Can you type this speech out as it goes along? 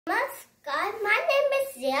Namaskar, my name is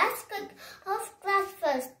Reyansh Garg of class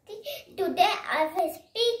 1st. Today I will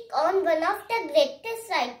speak on one of the greatest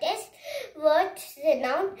scientists,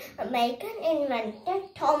 world-renowned American inventor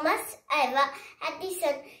Thomas Alva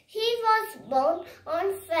Edison. He was born on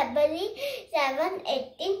February 7,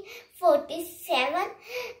 1847.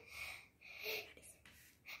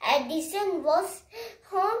 Edison was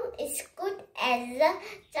homeschooled as a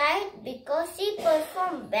child because he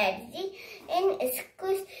performed badly in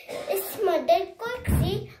school. His mother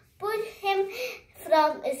quickly pulled him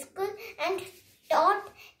from school and taught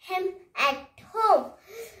him at home.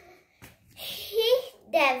 He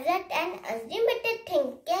developed an unlimited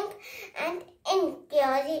thinking and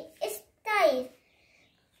inquiry style.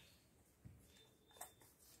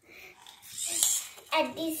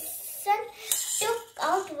 Edison took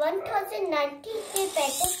out 1,093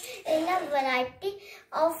 patents in a variety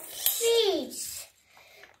of fields,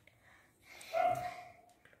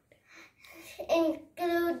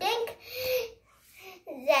 including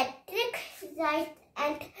electric light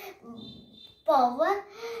and power,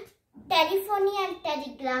 telephony and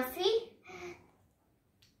telegraphy,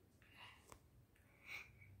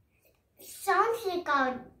 sound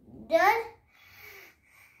recording.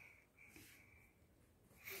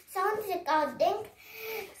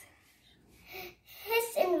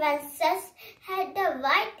 His inventions had a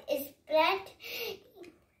widespread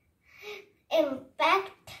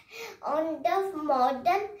impact on the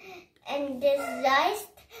modern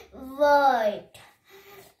industrialized world.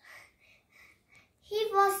 He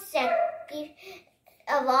was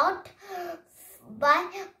awarded by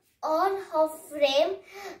all who framed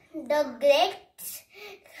the great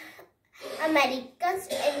Americans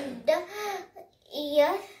in the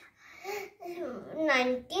year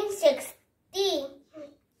 1960.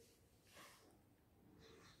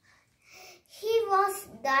 He was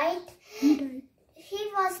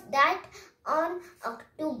died on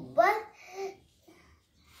October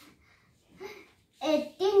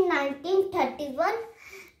 18, 1931.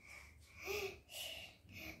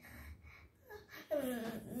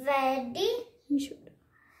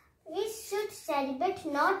 We should celebrate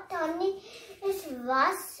not only his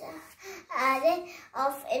vast array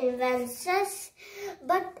of inventions,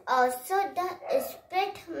 but also the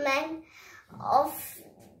spirit man of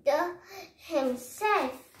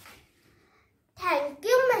himself. Thank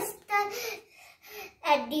you, Mr.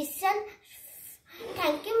 Edison.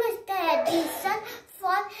 Thank you, Mr. Edison,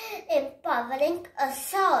 for empowering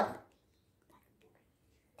us all.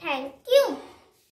 Thank you.